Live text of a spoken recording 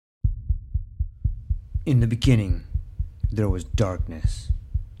In the beginning, there was darkness,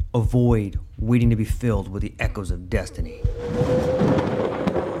 a void waiting to be filled with the echoes of destiny.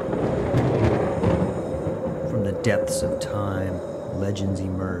 From the depths of time, legends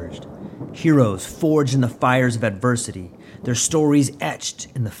emerged. Heroes forged in the fires of adversity, their stories etched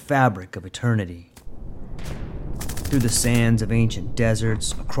in the fabric of eternity. Through the sands of ancient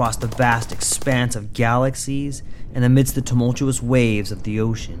deserts, across the vast expanse of galaxies, and amidst the tumultuous waves of the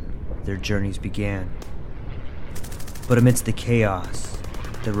ocean, their journeys began. But amidst the chaos,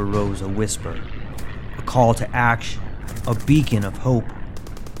 there arose a whisper, a call to action, a beacon of hope.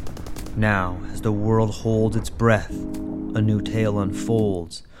 Now, as the world holds its breath, a new tale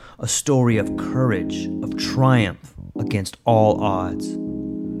unfolds, a story of courage, of triumph against all odds.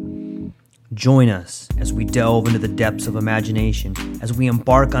 Join us as we delve into the depths of imagination, as we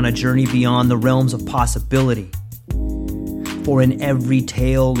embark on a journey beyond the realms of possibility. For in every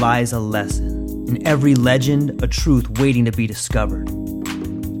tale lies a lesson, in every legend a truth waiting to be discovered.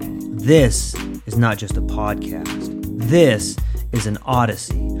 This is not just a podcast. This is an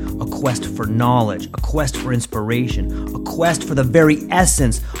odyssey, a quest for knowledge, a quest for inspiration, a quest for the very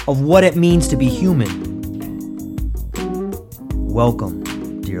essence of what it means to be human.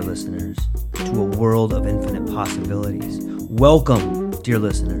 Welcome, dear listeners, to a world of infinite possibilities. Welcome, dear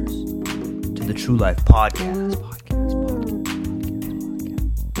listeners, to the True Life Podcast.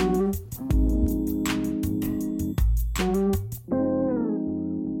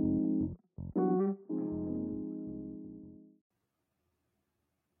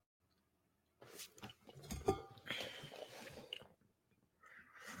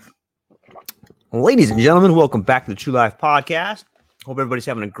 Ladies and gentlemen, welcome back to the True Life Podcast. Hope everybody's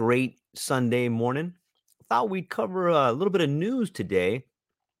having a great Sunday morning. Thought we'd cover a little bit of news today,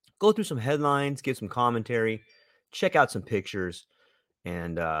 go through some headlines, give some commentary, check out some pictures,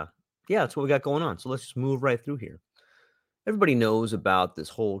 and that's what we got going on. So let's just move right through here. Everybody knows about this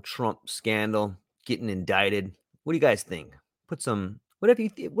whole Trump scandal, getting indicted. What do you guys think? Whatever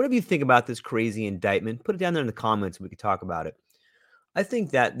you think about this crazy indictment, put it down there in the comments and we can talk about it. I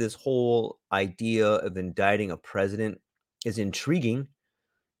think that this whole idea of indicting a president is intriguing.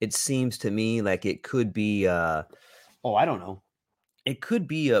 It seems to me like it could be, it could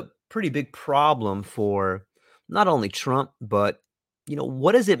be a pretty big problem for not only Trump, but,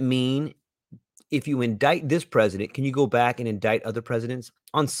 what does it mean if you indict this president? Can you go back and indict other presidents?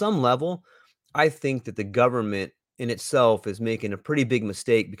 On some level, I think that the government in itself is making a pretty big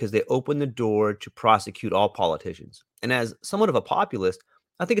mistake because they open the door to prosecute all politicians. And as somewhat of a populist,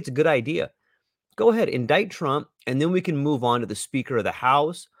 I think it's a good idea. Go ahead, indict Trump, and then we can move on to the Speaker of the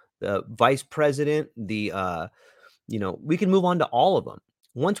House, the Vice President, we can move on to all of them.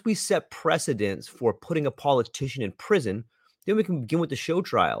 Once we set precedents for putting a politician in prison, then we can begin with the show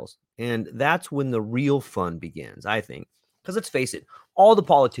trials. And that's when the real fun begins, I think. Because let's face it, all the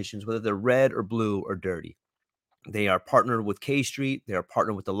politicians, whether they're red or blue or dirty, they are partnered with K Street, they are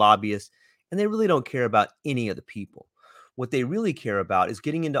partnered with the lobbyists, and they really don't care about any of the people. What they really care about is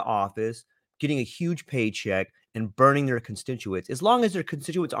getting into office, getting a huge paycheck, and burning their constituents. As long as their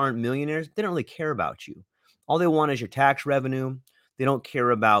constituents aren't millionaires, they don't really care about you. All they want is your tax revenue. They don't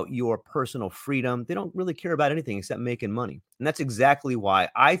care about your personal freedom. They don't really care about anything except making money. And that's exactly why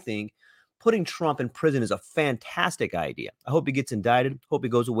I think putting Trump in prison is a fantastic idea. I hope he gets indicted. Hope he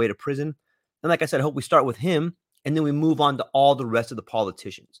goes away to prison. And like I said, I hope we start with him, and then we move on to all the rest of the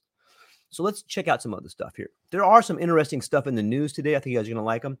politicians. So let's check out some other stuff here. There are some interesting stuff in the news today. I think you guys are going to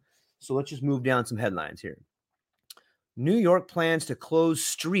like them. So let's just move down some headlines here. New York plans to close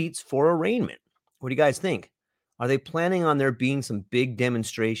streets for arraignment. What do you guys think? Are they planning on there being some big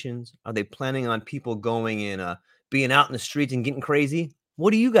demonstrations? Are they planning on people going and being out in the streets and getting crazy?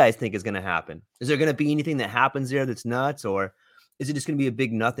 What do you guys think is going to happen? Is there going to be anything that happens there that's nuts, or is it just going to be a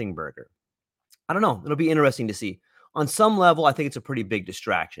big nothing burger? I don't know. It'll be interesting to see. On some level, I think it's a pretty big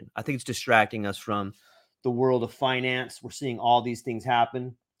distraction. I think it's distracting us from the world of finance. We're seeing all these things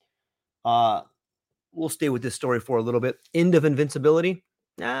happen. We'll stay with this story for a little bit. End of invincibility.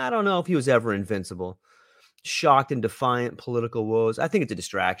 I don't know if he was ever invincible. Shocked and defiant political woes. I think it's a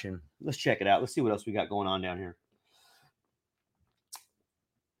distraction. Let's check it out. Let's see what else we got going on down here.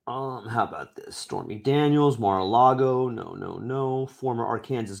 How about this? Stormy Daniels, Mar-a-Lago. No. Former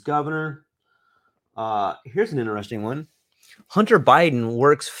Arkansas governor. Here's an interesting one. Hunter Biden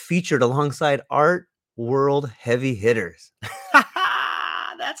works featured alongside art world heavy hitters.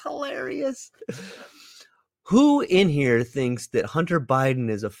 That's hilarious. Who in here thinks that Hunter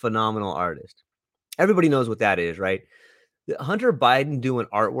Biden is a phenomenal artist? Everybody knows what that is, right? Hunter Biden doing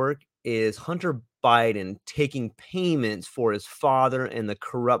artwork is Hunter Biden taking payments for his father and the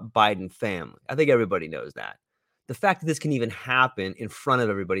corrupt Biden family. I think everybody knows that. The fact that this can even happen in front of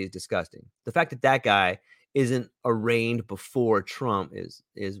everybody is disgusting. The fact that that guy isn't arraigned before Trump is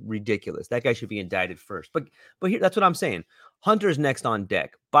ridiculous. That guy should be indicted first. But here, that's what I'm saying. Hunter's next on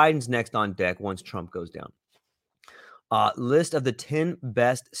deck. Biden's next on deck once Trump goes down. List of the 10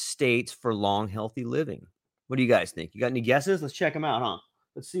 best states for long, healthy living. What do you guys think? You got any guesses? Let's check them out, huh?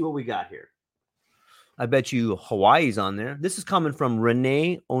 Let's see what we got here. I bet you Hawaii's on there. This is coming from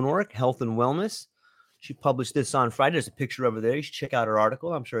Renee Onoric, Health and Wellness. She published this on Friday. There's a picture over there. You should check out her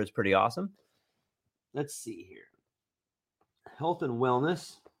article. I'm sure it's pretty awesome. Let's see here. Health and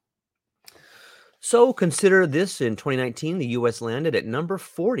Wellness. So consider this: in 2019, the U.S. landed at number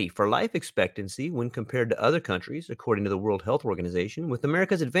 40 for life expectancy when compared to other countries, according to the World Health Organization. With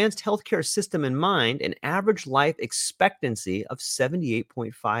America's advanced healthcare system in mind, an average life expectancy of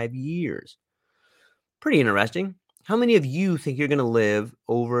 78.5 years. Pretty interesting. How many of you think you're going to live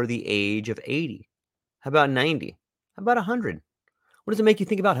over the age of 80? How about 90? How about 100? What does it make you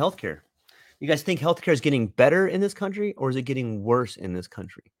think about healthcare? You guys think healthcare is getting better in this country, or is it getting worse in this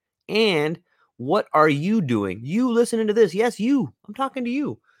country? And what are you doing? You listening to this? Yes, you. I'm talking to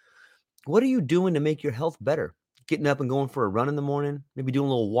you. What are you doing to make your health better? Getting up and going for a run in the morning, maybe doing a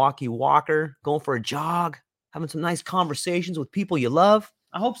little walker, going for a jog, having some nice conversations with people you love.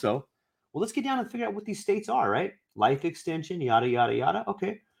 I hope so. Well, let's get down and figure out what these states are, right? Life extension, yada, yada, yada.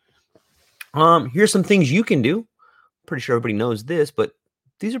 Okay. Here's some things you can do. Pretty sure everybody knows this, but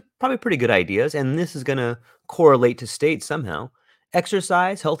these are probably pretty good ideas, and this is going to correlate to states somehow.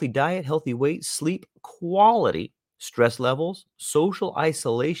 Exercise, healthy diet, healthy weight, sleep quality, stress levels, social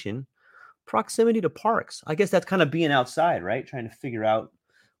isolation, proximity to parks. I guess that's kind of being outside, right? Trying to figure out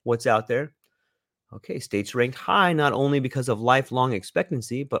what's out there. Okay, states ranked high not only because of lifelong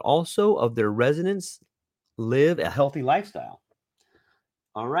expectancy, but also of their residents live a healthy lifestyle.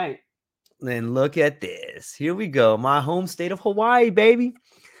 All right, then look at this. Here we go. My home state of Hawaii, baby.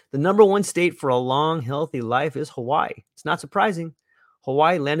 The number one state for a long, healthy life is Hawaii. It's not surprising.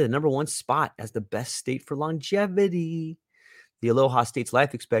 Hawaii landed the number one spot as the best state for longevity. The Aloha State's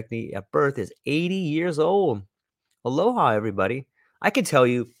life expectancy at birth is 80 years old. Aloha, everybody. I can tell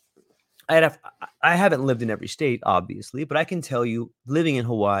you, I haven't lived in every state, obviously, but I can tell you living in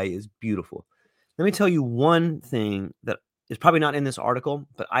Hawaii is beautiful. Let me tell you one thing that is probably not in this article,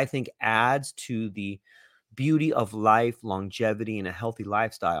 but I think adds to the beauty of life, longevity, and a healthy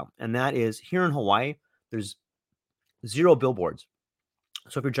lifestyle. And that is, here in Hawaii, there's 0 billboards.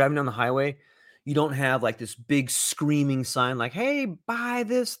 So if you're driving down the highway, you don't have like this big screaming sign like, hey, buy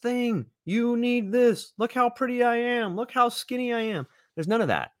this thing. You need this. Look how pretty I am. Look how skinny I am. There's none of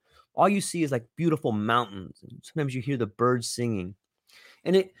that. All you see is like beautiful mountains. And sometimes you hear the birds singing.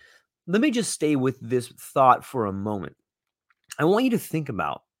 And let me just stay with this thought for a moment. I want you to think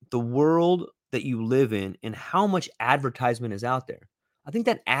about the world that you live in and how much advertisement is out there. I think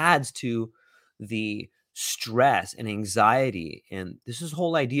that adds to the stress and anxiety. And this is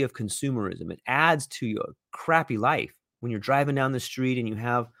whole idea of consumerism. It adds to your crappy life when you're driving down the street and you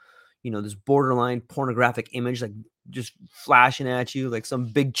have, this borderline pornographic image, like just flashing at you, like some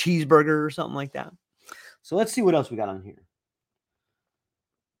big cheeseburger or something like that. So let's see what else we got on here.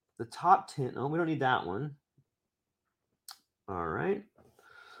 The top 10. Oh, we don't need that one. All right.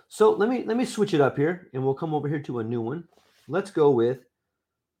 So let me switch it up here, and we'll come over here to a new one. Let's go with,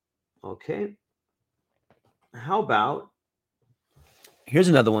 okay, how about, here's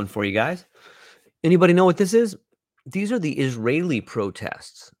another one for you guys. Anybody know what this is? These are the Israeli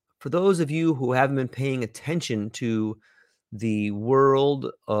protests. For those of you who haven't been paying attention to the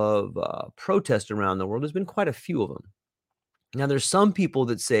world of protest around the world, there's been quite a few of them. Now, there's some people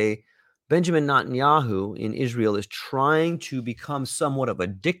that say Benjamin Netanyahu in Israel is trying to become somewhat of a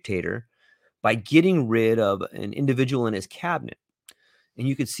dictator by getting rid of an individual in his cabinet. And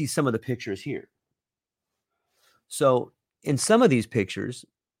you can see some of the pictures here. So in some of these pictures,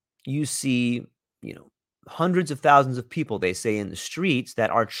 you see, hundreds of thousands of people, they say, in the streets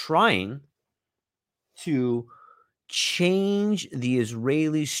that are trying to change the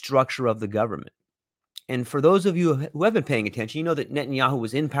Israeli structure of the government. And for those of you who have been paying attention, you know that Netanyahu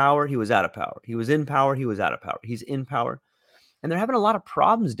was in power, he was out of power. He was in power, he was out of power. He's in power. And they're having a lot of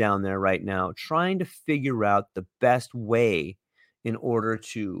problems down there right now trying to figure out the best way in order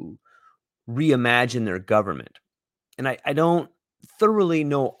to reimagine their government. And I don't thoroughly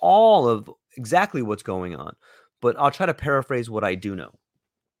know all of exactly what's going on, but I'll try to paraphrase what I do know.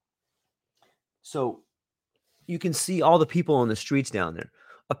 So you can see all the people on the streets down there.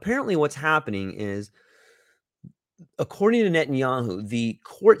 Apparently what's happening is, according to Netanyahu, the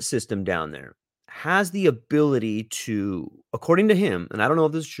court system down there has the ability to, according to him, and I don't know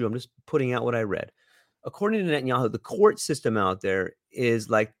if this is true, I'm just putting out what I read. According to Netanyahu, the court system out there is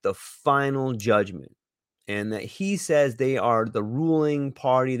like the final judgment, and that he says they are the ruling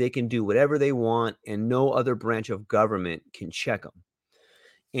party. They can do whatever they want, and no other branch of government can check them.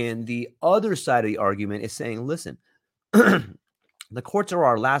 And the other side of the argument is saying, listen, the courts are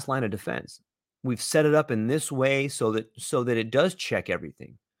our last line of defense. We've set it up in this way so that it does check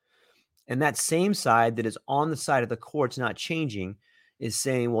everything. And that same side that is on the side of the courts not changing is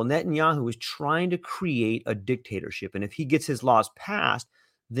saying, well, Netanyahu is trying to create a dictatorship. And if he gets his laws passed,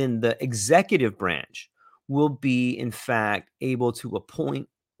 then the executive branch will be, in fact, able to appoint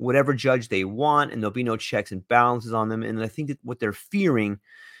whatever judge they want, and there'll be no checks and balances on them. And I think that what they're fearing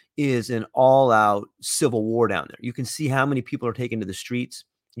is an all-out civil war down there. You can see how many people are taken to the streets.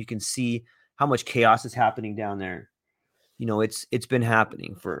 You can see how much chaos is happening down there. It's been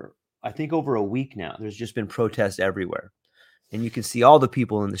happening for, I think, over a week now. There's just been protests everywhere. And you can see all the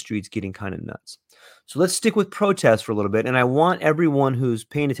people in the streets getting kind of nuts. So let's stick with protests for a little bit. And I want everyone who's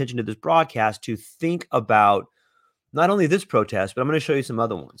paying attention to this broadcast to think about not only this protest, but I'm going to show you some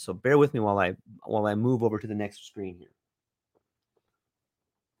other ones. So bear with me while I move over to the next screen here.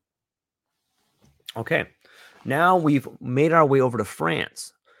 Okay. Now we've made our way over to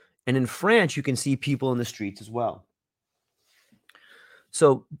France. And in France, you can see people in the streets as well.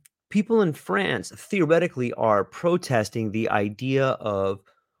 So people in France theoretically are protesting the idea of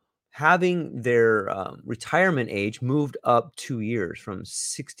having their retirement age moved up 2 years from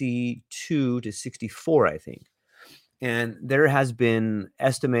 62 to 64, I think. And there has been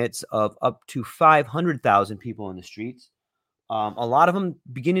estimates of up to 500,000 people in the streets. A lot of them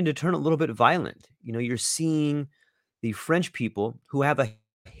beginning to turn a little bit violent. You're seeing the French people who have a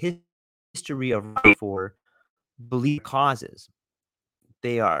history of for belief causes.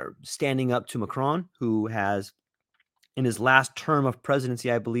 They are standing up to Macron, who has, in his last term of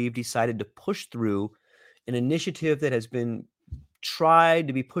presidency, I believe, decided to push through an initiative that has been tried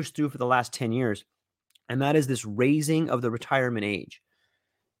to be pushed through for the last 10 years. And that is this raising of the retirement age.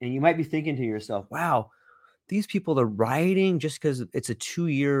 And you might be thinking to yourself, wow, these people are rioting just because it's a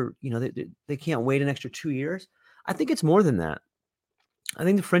 2-year, they can't wait an extra 2 years. I think it's more than that. I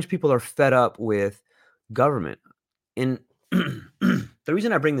think the French people are fed up with government. And the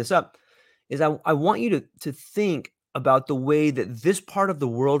reason I bring this up is I want you to think about the way that this part of the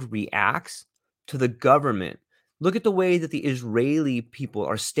world reacts to the government. Look at the way that the Israeli people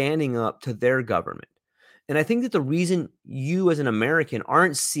are standing up to their government. And I think that the reason you as an American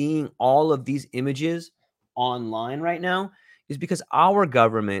aren't seeing all of these images online right now is because our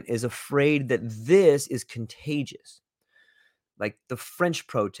government is afraid that this is contagious. Like the French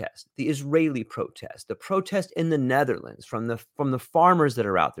protest, the Israeli protest, the protest in the Netherlands from the farmers that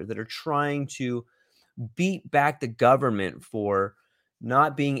are out there that are trying to beat back the government for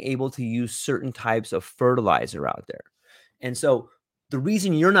not being able to use certain types of fertilizer out there. And so the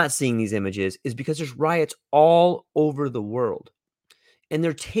reason you're not seeing these images is because there's riots all over the world. And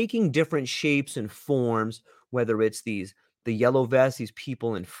they're taking different shapes and forms, whether it's the yellow vests, these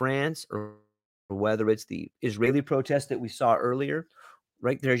people in France, or whether it's the Israeli protest that we saw earlier.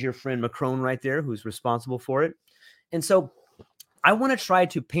 Right there's your friend Macron right there, who's responsible for it. And so I want to try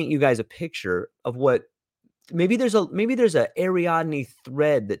to paint you guys a picture of what maybe there's a Ariadne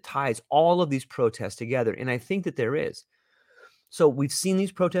thread that ties all of these protests together. And I think that there is. So we've seen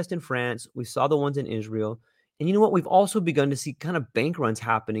these protests in France. We saw the ones in Israel. And you know what? We've also begun to see kind of bank runs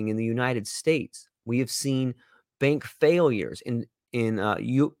happening in the United States. We have seen bank failures in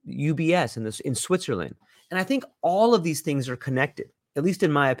UBS in Switzerland. And I think all of these things are connected, at least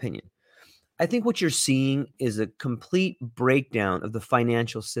in my opinion. I think what you're seeing is a complete breakdown of the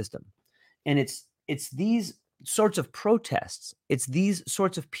financial system. And it's these sorts of protests, it's these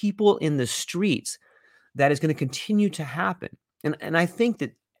sorts of people in the streets that is going to continue to happen. And I think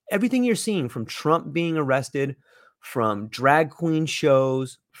that everything you're seeing, from Trump being arrested, from drag queen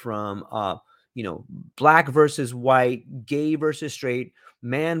shows, from black versus white, gay versus straight,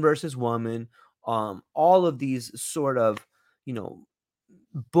 man versus woman, all of these sort of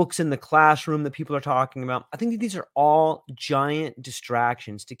books in the classroom that people are talking about. I think that these are all giant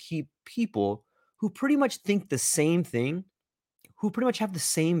distractions to keep people who pretty much think the same thing, who pretty much have the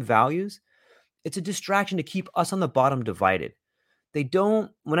same values. It's a distraction to keep us on the bottom divided. They don't,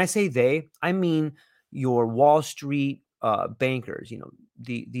 when I say they, I mean your Wall Street bankers,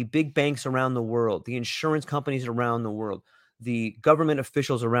 the big banks around the world, the insurance companies around the world, the government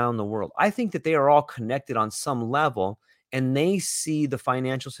officials around the world. I think that they are all connected on some level, and they see the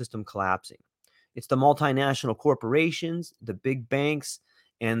financial system collapsing. It's the multinational corporations, the big banks,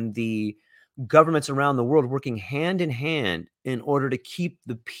 and the governments around the world working hand in hand in order to keep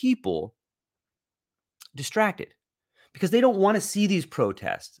the people distracted because they don't want to see these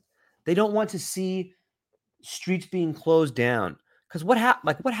protests. They don't want to see streets being closed down. Because what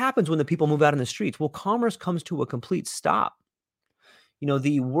happens when the people move out in the streets? Well, commerce comes to a complete stop.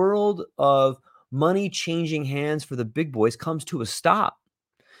 The world of money changing hands for the big boys comes to a stop.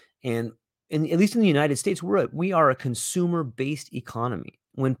 And at least in the United States, we are a consumer-based economy.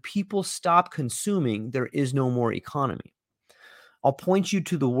 When people stop consuming, there is no more economy. I'll point you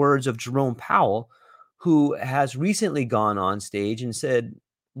to the words of Jerome Powell, who has recently gone on stage and said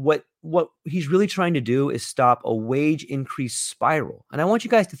what he's really trying to do is stop a wage increase spiral. And I want you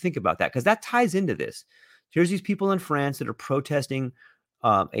guys to think about that because that ties into this. Here's these people in France that are protesting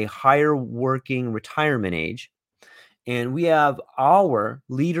a higher working retirement age. And we have the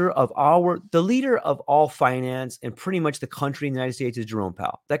leader of all finance and pretty much the country in the United States is Jerome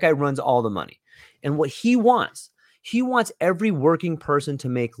Powell. That guy runs all the money. And what he wants every working person to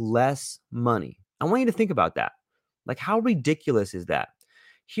make less money. I want you to think about that. Like, how ridiculous is that?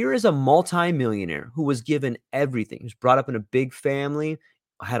 Here is a multimillionaire who was given everything. He was brought up in a big family,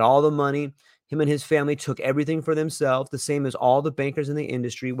 had all the money. Him and his family took everything for themselves, the same as all the bankers in the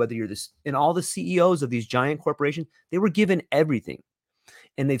industry, whether you're this and all the CEOs of these giant corporations, they were given everything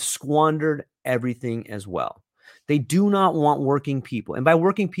and they've squandered everything as well. They do not want working people. And by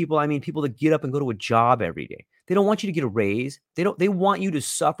working people, I mean people that get up and go to a job every day. They don't want you to get a raise. They want you to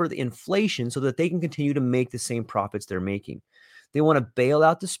suffer the inflation so that they can continue to make the same profits they're making. They want to bail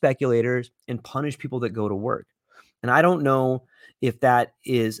out the speculators and punish people that go to work. And I don't know if that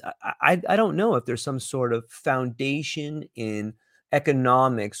is, I don't know if there's some sort of foundation in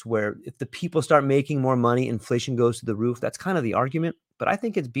economics where if the people start making more money, inflation goes to the roof. That's kind of the argument, but I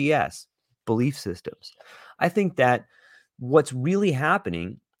think it's BS, belief systems. I think that what's really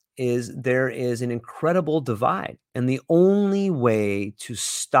happening is there is an incredible divide. And the only way to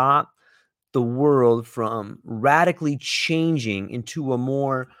stop the world from radically changing into a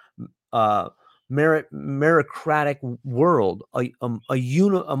more uh, meritocratic world, a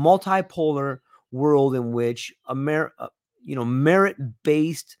multipolar world in which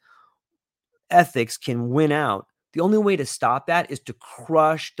merit-based ethics can win out. The only way to stop that is to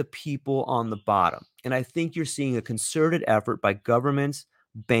crush the people on the bottom. And I think you're seeing a concerted effort by governments,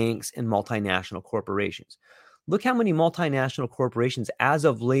 banks, and multinational corporations. Look how many multinational corporations as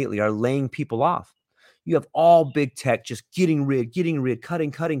of lately are laying people off. You have all big tech just getting rid,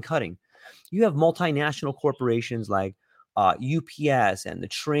 cutting. You have multinational corporations like UPS and the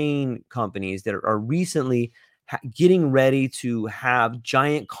train companies that are recently getting ready to have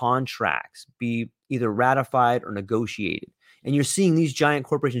giant contracts be either ratified or negotiated. And you're seeing these giant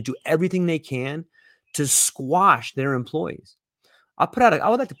corporations do everything they can to squash their employees. I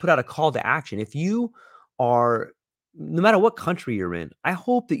would like to put out a call to action. If you are, no matter what country you're in, I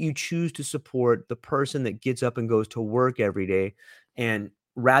hope that you choose to support the person that gets up and goes to work every day, and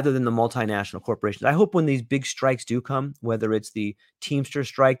rather than the multinational corporations. I hope when these big strikes do come, whether it's the Teamster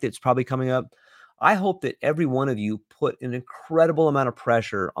strike that's probably coming up, I hope that every one of you put an incredible amount of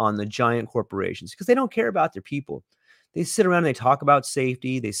pressure on the giant corporations because they don't care about their people. They sit around and they talk about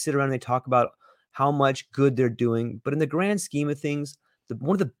safety. They sit around and they talk about how much good they're doing. But in the grand scheme of things,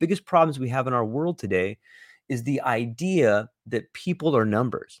 one of the biggest problems we have in our world today is the idea that people are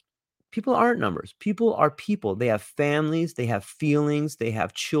numbers. People aren't numbers. People are people. They have families, they have feelings, they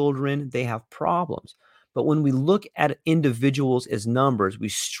have children, they have problems. But when we look at individuals as numbers, we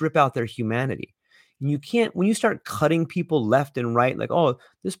strip out their humanity. And you can't, when you start cutting people left and right, like, oh,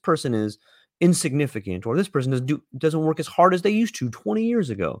 this person is insignificant, or this person doesn't work as hard as they used to 20 years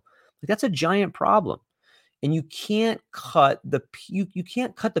ago. Like, that's a giant problem. And you can't cut you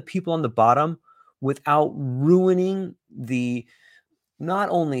can't cut the people on the bottom without ruining the not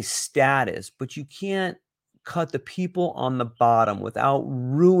only status, but you can't cut the people on the bottom without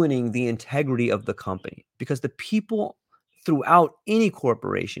ruining the integrity of the company, because the people throughout any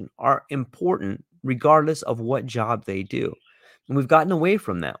corporation are important regardless of what job they do. And we've gotten away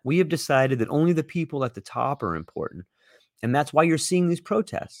from that. We have decided that only the people at the top are important. And that's why you're seeing these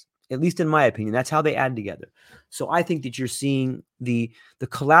protests. At least in my opinion, that's how they add together. So I think that you're seeing the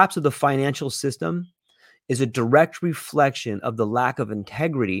collapse of the financial system is a direct reflection of the lack of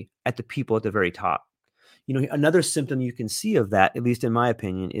integrity at the people at the very top. Another symptom you can see of that, at least in my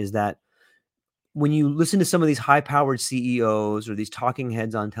opinion, is that when you listen to some of these high-powered CEOs or these talking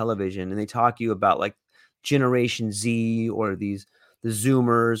heads on television, and they talk to you about like Generation Z or the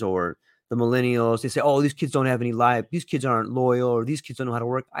Zoomers or the millennials, they say, "Oh, these kids don't have any life. These kids aren't loyal, or these kids don't know how to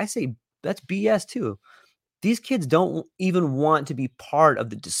work." I say that's BS too. These kids don't even want to be part of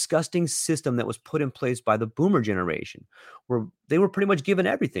the disgusting system that was put in place by the boomer generation, where they were pretty much given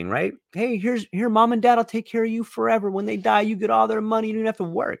everything, right? Hey, here, mom and dad will take care of you forever. When they die, you get all their money. You don't have to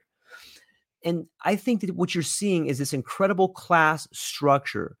work. And I think that what you're seeing is this incredible class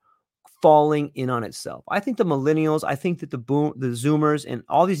structure falling in on itself. I think the millennials, I think that the Zoomers, and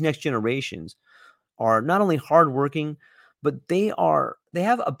all these next generations are not only hardworking, but they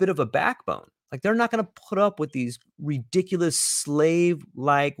have a bit of a backbone. Like they're not going to put up with these ridiculous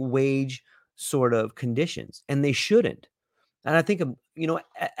slave-like wage sort of conditions, and they shouldn't. And I think,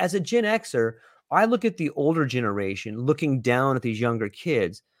 as a Gen Xer, I look at the older generation looking down at these younger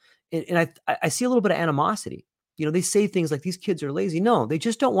kids, and I see a little bit of animosity. They say things like these kids are lazy. No, they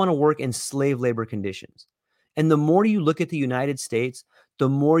just don't want to work in slave labor conditions. And the more you look at the United States, the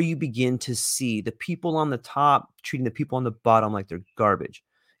more you begin to see the people on the top treating the people on the bottom like they're garbage.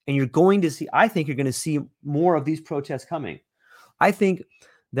 And I think you're going to see more of these protests coming. I think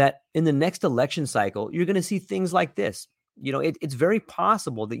that in the next election cycle, you're going to see things like this. It's very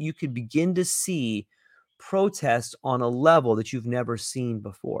possible that you could begin to see protests on a level that you've never seen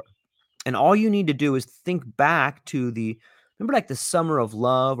before. And all you need to do is think back to remember like the summer of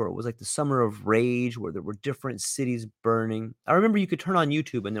love, or it was like the summer of rage, where there were different cities burning. I remember you could turn on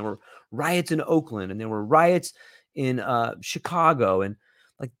YouTube and there were riots in Oakland and there were riots in Chicago. And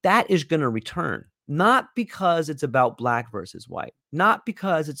like that is going to return, not because it's about black versus white, not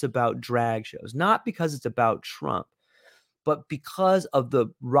because it's about drag shows, not because it's about Trump, but because of the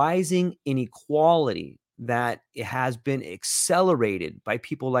rising inequality that it has been accelerated by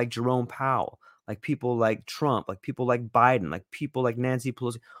people like Jerome Powell, like people like Trump, like people like Biden, like people like Nancy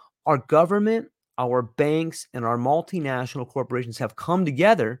Pelosi. Our government, our banks, and our multinational corporations have come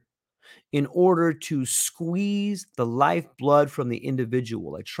together in order to squeeze the lifeblood from the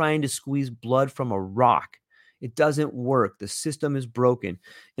individual, like trying to squeeze blood from a rock. It doesn't work. The system is broken.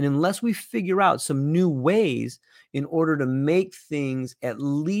 And unless we figure out some new ways in order to make things, at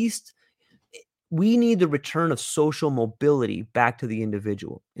least, we need the return of social mobility back to the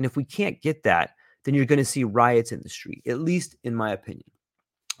individual. And if we can't get that, then you're going to see riots in the street, at least in my opinion.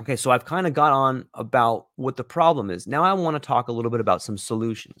 Okay, so I've kind of got on about what the problem is. Now I want to talk a little bit about some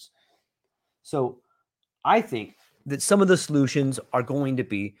solutions. So I think that some of the solutions are going to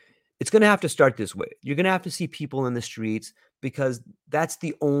be, it's going to have to start this way. You're going to have to see people in the streets, because that's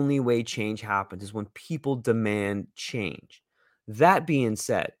the only way change happens, is when people demand change. That being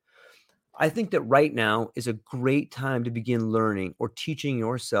said, I think that right now is a great time to begin learning or teaching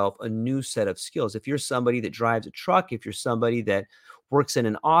yourself a new set of skills. If you're somebody that drives a truck, if you're somebody that works in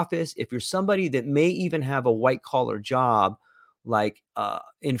an office, if you're somebody that may even have a white collar job, like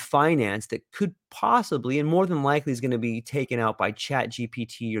in finance, that could possibly and more than likely is going to be taken out by Chat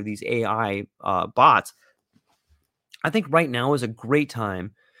GPT or these AI bots, I think right now is a great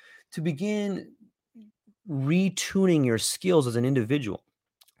time to begin retuning your skills as an individual.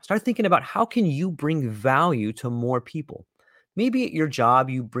 Start thinking about, how can you bring value to more people? Maybe at your job,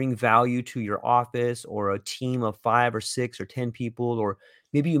 you bring value to your office or a team of 5 or 6 or 10 people, or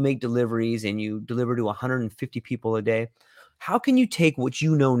maybe you make deliveries and you deliver to 150 people a day. How can you take what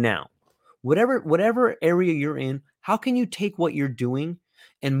you know now, whatever area you're in, how can you take what you're doing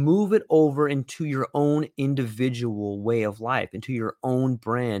and move it over into your own individual way of life, into your own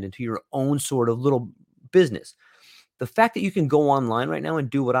brand, into your own sort of little business? The fact that you can go online right now and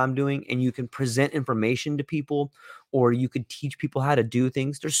do what I'm doing, and you can present information to people, or you could teach people how to do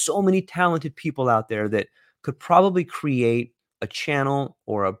things. There's so many talented people out there that could probably create a channel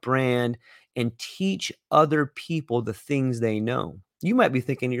or a brand and teach other people the things they know. You might be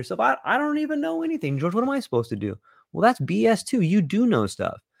thinking to yourself, I don't even know anything, George. What am I supposed to do? Well, that's BS too. You do know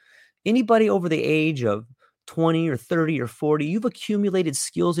stuff. Anybody over the age of 20 or 30 or 40, you've accumulated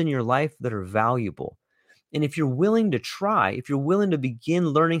skills in your life that are valuable. And if you're willing to try, if you're willing to begin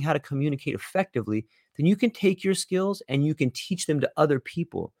learning how to communicate effectively, then you can take your skills and you can teach them to other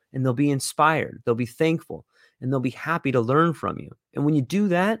people, and they'll be inspired, they'll be thankful, and they'll be happy to learn from you. And when you do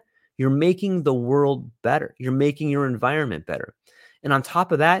that, you're making the world better. You're making your environment better. And on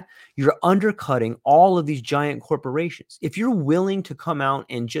top of that, you're undercutting all of these giant corporations. If you're willing to come out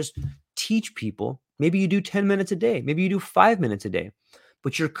and just teach people, maybe you do 10 minutes a day, maybe you do 5 minutes a day,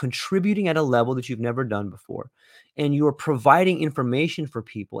 but you're contributing at a level that you've never done before. And you're providing information for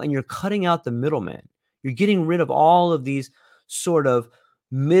people, and you're cutting out the middleman. You're getting rid of all of these sort of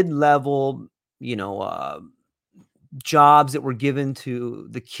mid-level, jobs that were given to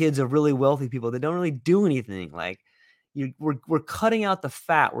the kids of really wealthy people that don't really do anything. Like, we're cutting out the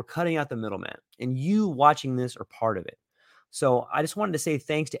fat, we're cutting out the middleman, and you watching this are part of it. So I just wanted to say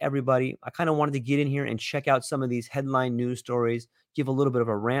thanks to everybody. I kind of wanted to get in here and check out some of these headline news stories, give a little bit of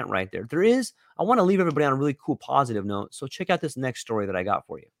a rant right there. I want to leave everybody on a really cool positive note. So check out this next story that I got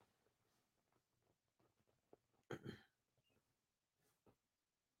for you.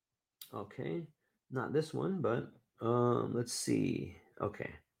 Okay. Not this one, but let's see.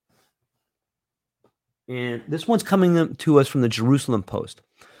 Okay. And this one's coming to us from the Jerusalem Post.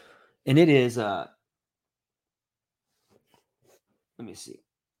 And it is let me see.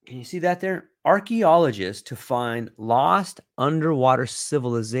 Can you see that there? Archaeologists to find lost underwater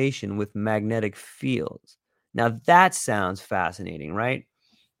civilization with magnetic fields. Now that sounds fascinating, right?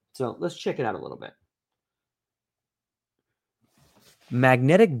 So let's check it out a little bit.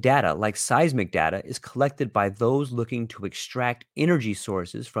 Magnetic data, like seismic data, is collected by those looking to extract energy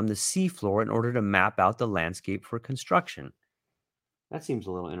sources from the seafloor in order to map out the landscape for construction. That seems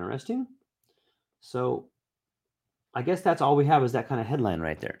a little interesting. So I guess that's all we have is that kind of headline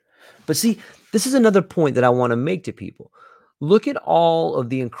right there. But see, this is another point that I want to make to people. Look at all of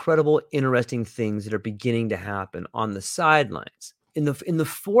the incredible, interesting things that are beginning to happen on the sidelines. In the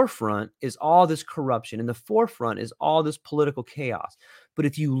forefront is all this corruption. In the forefront is all this political chaos. But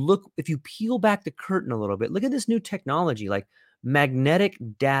if you peel back the curtain a little bit, look at this new technology like magnetic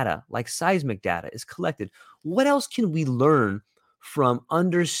data, like seismic data is collected. What else can we learn from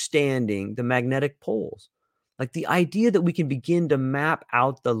understanding the magnetic poles? Like the idea that we can begin to map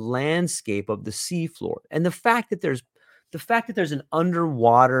out the landscape of the seafloor and the fact that there's an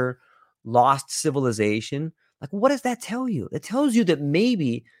underwater lost civilization, like what does that tell you? It tells you that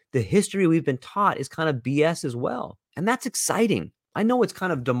maybe the history we've been taught is kind of BS as well. And that's exciting. I know it's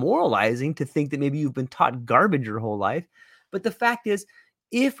kind of demoralizing to think that maybe you've been taught garbage your whole life, but the fact is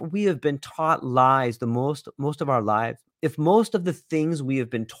if we have been taught lies the most of our lives, if most of the things we have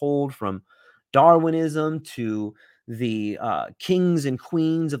been told from Darwinism to the kings and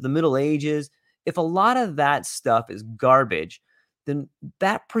queens of the Middle Ages, if a lot of that stuff is garbage, then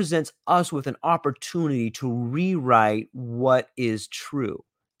that presents us with an opportunity to rewrite what is true.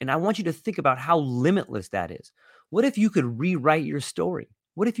 And I want you to think about how limitless that is. What if you could rewrite your story?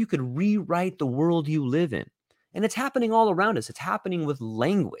 What if you could rewrite the world you live in? And it's happening all around us. It's happening with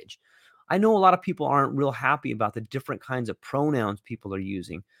language. I know a lot of people aren't real happy about the different kinds of pronouns people are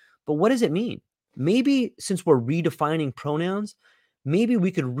using, but what does it mean? Maybe since we're redefining pronouns, maybe we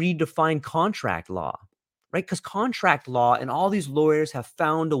could redefine contract law, right? Because contract law and all these lawyers have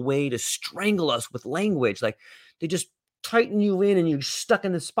found a way to strangle us with language. Like they just tighten you in and you're stuck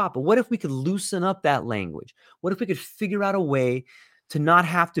in the spot. But what if we could loosen up that language? What if we could figure out a way to not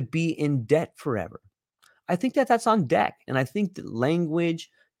have to be in debt forever? I think that that's on deck. And I think that language,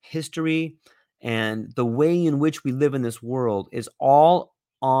 history, and the way in which we live in this world is all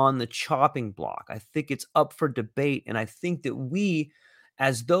on the chopping block. I think it's up for debate. And I think that we,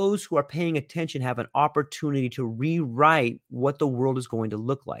 as those who are paying attention, have an opportunity to rewrite what the world is going to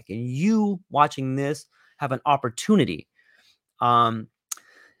look like. And you watching this have an opportunity. Um,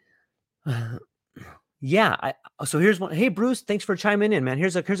 yeah. So here's one. Hey, Bruce, thanks for chiming in, man.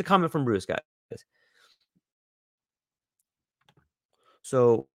 Here's a comment from Bruce, guys.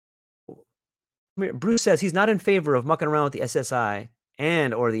 So Bruce says he's not in favor of mucking around with the SSI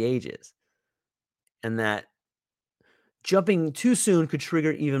and or the ages, and that jumping too soon could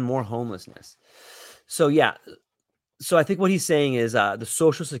trigger even more homelessness. So yeah, so I think what he's saying is the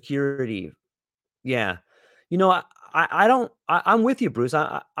Social Security. Yeah, you know, I don't. I'm with you, Bruce.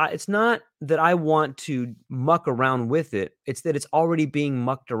 It's not that I want to muck around with it. It's that it's already being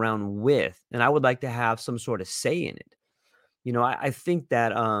mucked around with, and I would like to have some sort of say in it. I think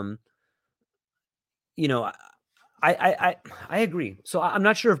that you know, I agree. So I'm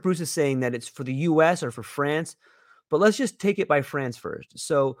not sure if Bruce is saying that it's for the US or for France, but let's just take it by France first.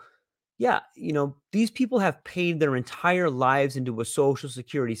 So, yeah, these people have paid their entire lives into a social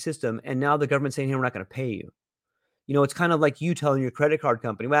security system, and now the government's saying, "Hey, we're not going to pay you." It's kind of like you telling your credit card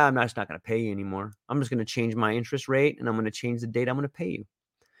company, "Well, just not going to pay you anymore. I'm just going to change my interest rate, and I'm going to change the date I'm going to pay you."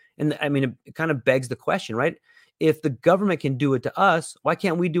 And I mean, it kind of begs the question, right? If the government can do it to us, why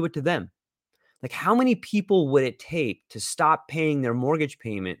can't we do it to them? Like, how many people would it take to stop paying their mortgage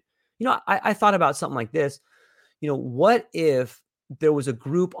payment? I thought about something like this. What if there was a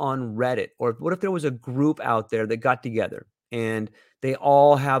group on Reddit, or what if there was a group out there that got together and they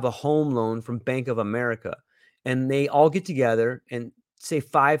all have a home loan from Bank of America, and they all get together and say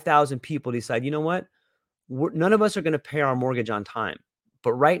 5,000 people decide, you know what? None of us are going to pay our mortgage on time.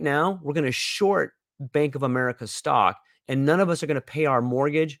 But right now, we're going to short Bank of America stock, and none of us are going to pay our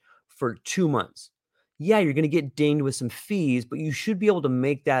mortgage for 2 months. Yeah, you're going to get dinged with some fees, but you should be able to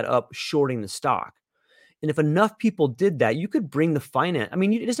make that up shorting the stock. And if enough people did that, you could bring the finance. I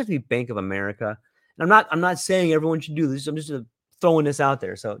mean, it doesn't have to be Bank of America. And I'm not saying everyone should do this. I'm just throwing this out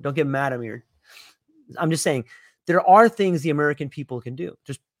there. So don't get mad at me. I'm just saying there are things the American people can do.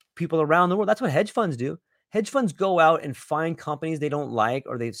 There's people around the world. That's what hedge funds do. Hedge funds go out and find companies they don't like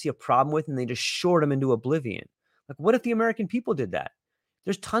or they see a problem with, and they just short them into oblivion. Like, what if the American people did that?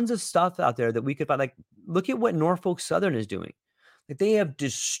 There's tons of stuff out there that we could find. Like, look at what Norfolk Southern is doing. Like, they have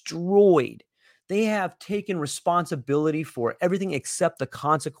destroyed, they have taken responsibility for everything except the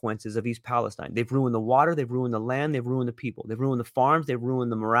consequences of East Palestine. They've ruined the water, they've ruined the land, they've ruined the people, they've ruined the farms, they've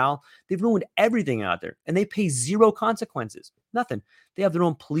ruined the morale, they've ruined everything out there, and they pay zero consequences. Nothing. They have their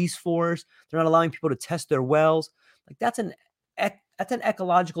own police force. They're not allowing people to test their wells. Like, that's an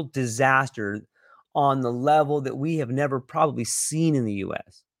ecological disaster on the level that we have never probably seen in the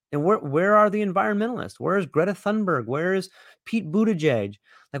U.S. And where are the environmentalists? Where is Greta Thunberg? Where is Pete Buttigieg?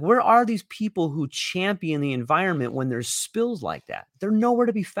 Like, where are these people who champion the environment when there's spills like that? They're nowhere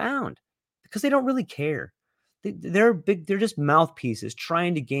to be found because they don't really care. They're just mouthpieces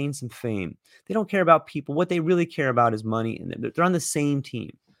trying to gain some fame. They don't care about people. What they really care about is money, and they're on the same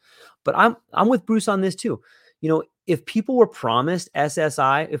team. But I'm with Bruce on this too. If people were promised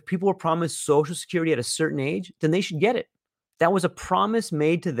SSI, if people were promised Social Security at a certain age, then they should get it. That was a promise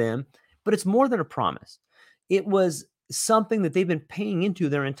made to them, but it's more than a promise. It was something that they've been paying into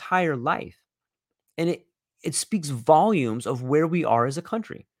their entire life. And it speaks volumes of where we are as a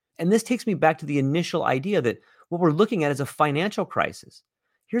country. And this takes me back to the initial idea that what we're looking at is a financial crisis.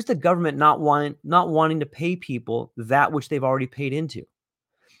 Here's the government not wanting to pay people that which they've already paid into.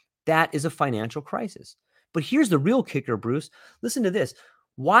 That is a financial crisis. But here's the real kicker, Bruce. Listen to this.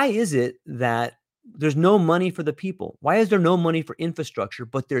 Why is it that there's no money for the people? Why is there no money for infrastructure,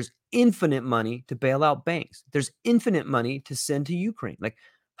 but there's infinite money to bail out banks? There's infinite money to send to Ukraine. Like,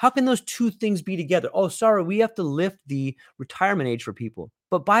 how can those two things be together? Oh, sorry, we have to lift the retirement age for people.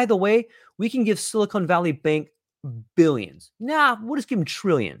 But by the way, we can give Silicon Valley Bank billions. Nah, we'll just give them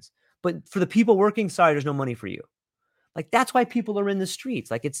trillions. But for the people working, sorry, there's no money for you. Like, that's why people are in the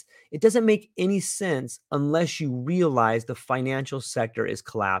streets. Like, it doesn't make any sense unless you realize the financial sector is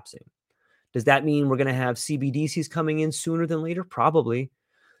collapsing. Does that mean we're going to have CBDCs coming in sooner than later? Probably.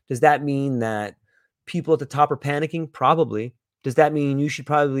 Does that mean that people at the top are panicking? Probably. Does that mean you should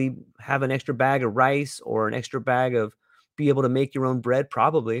probably have an extra bag of rice or an extra bag of be able to make your own bread?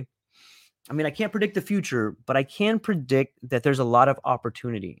 Probably. I mean, I can't predict the future, but I can predict that there's a lot of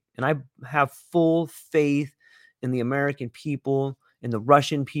opportunity. And I have full faith in the American people, in the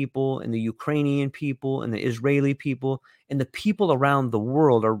Russian people, in the Ukrainian people, and the Israeli people, and the people around the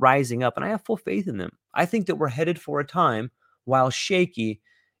world are rising up, and I have full faith in them. I think that we're headed for a time, while shaky,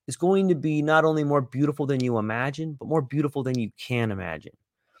 is going to be not only more beautiful than you imagine, but more beautiful than you can imagine.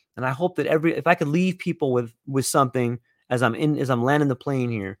 And I hope that if I could leave people with something as I'm landing the plane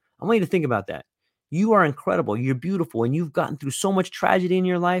here, I want you to think about that. You are incredible, you're beautiful, and you've gotten through so much tragedy in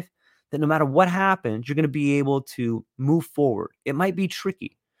your life that no matter what happens, you're going to be able to move forward. It might be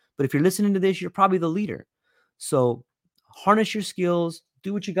tricky, but if you're listening to this, you're probably the leader. So harness your skills,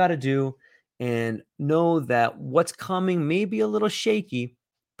 do what you got to do, and know that what's coming may be a little shaky,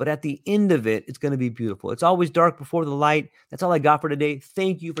 but at the end of it, it's going to be beautiful. It's always dark before the light. That's all I got for today.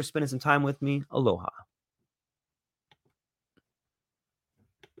 Thank you for spending some time with me. Aloha.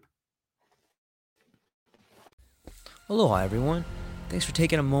 Aloha, everyone. Thanks for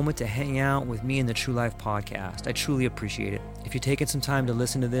taking a moment to hang out with me in the True Life Podcast. I truly appreciate it. If you're taking some time to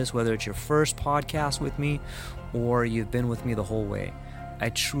listen to this, whether it's your first podcast with me or you've been with me the whole way, I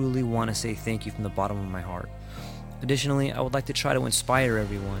truly want to say thank you from the bottom of my heart. Additionally, I would like to try to inspire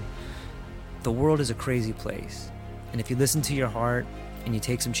everyone. The world is a crazy place, and if you listen to your heart and you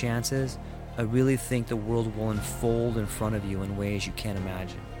take some chances, I really think the world will unfold in front of you in ways you can't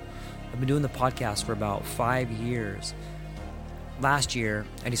imagine. I've been doing the podcast for about 5 years. Last year,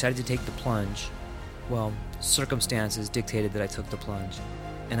 I decided to take the plunge. Well, circumstances dictated that I took the plunge,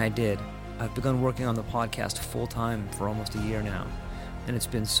 and I did. I've begun working on the podcast full-time for almost a year now, and it's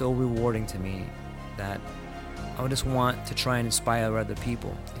been so rewarding to me that I just want to try and inspire other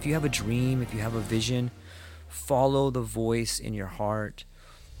people. If you have a dream, if you have a vision, follow the voice in your heart,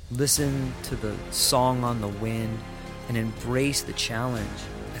 listen to the song on the wind, and embrace the challenge.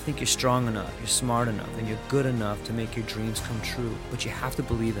 I think you're strong enough, you're smart enough, and you're good enough to make your dreams come true, but you have to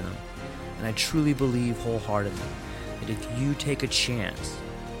believe in them. And I truly believe wholeheartedly that if you take a chance,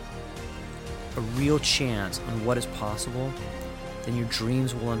 a real chance on what is possible, then your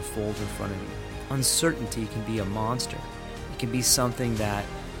dreams will unfold in front of you. Uncertainty can be a monster. It can be something that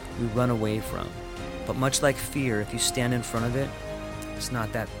we run away from. But much like fear, if you stand in front of it, it's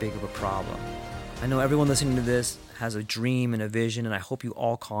not that big of a problem. I know everyone listening to this has a dream and a vision, and I hope you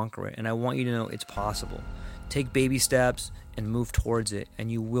all conquer it. And I want you to know it's possible. Take baby steps and move towards it,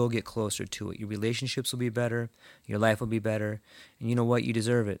 and you will get closer to it. Your relationships will be better, your life will be better, and you know what? You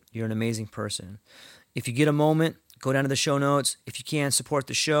deserve it. You're an amazing person. If you get a moment, go down to the show notes. If you can, support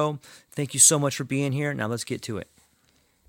the show. Thank you so much for being here. Now let's get to it.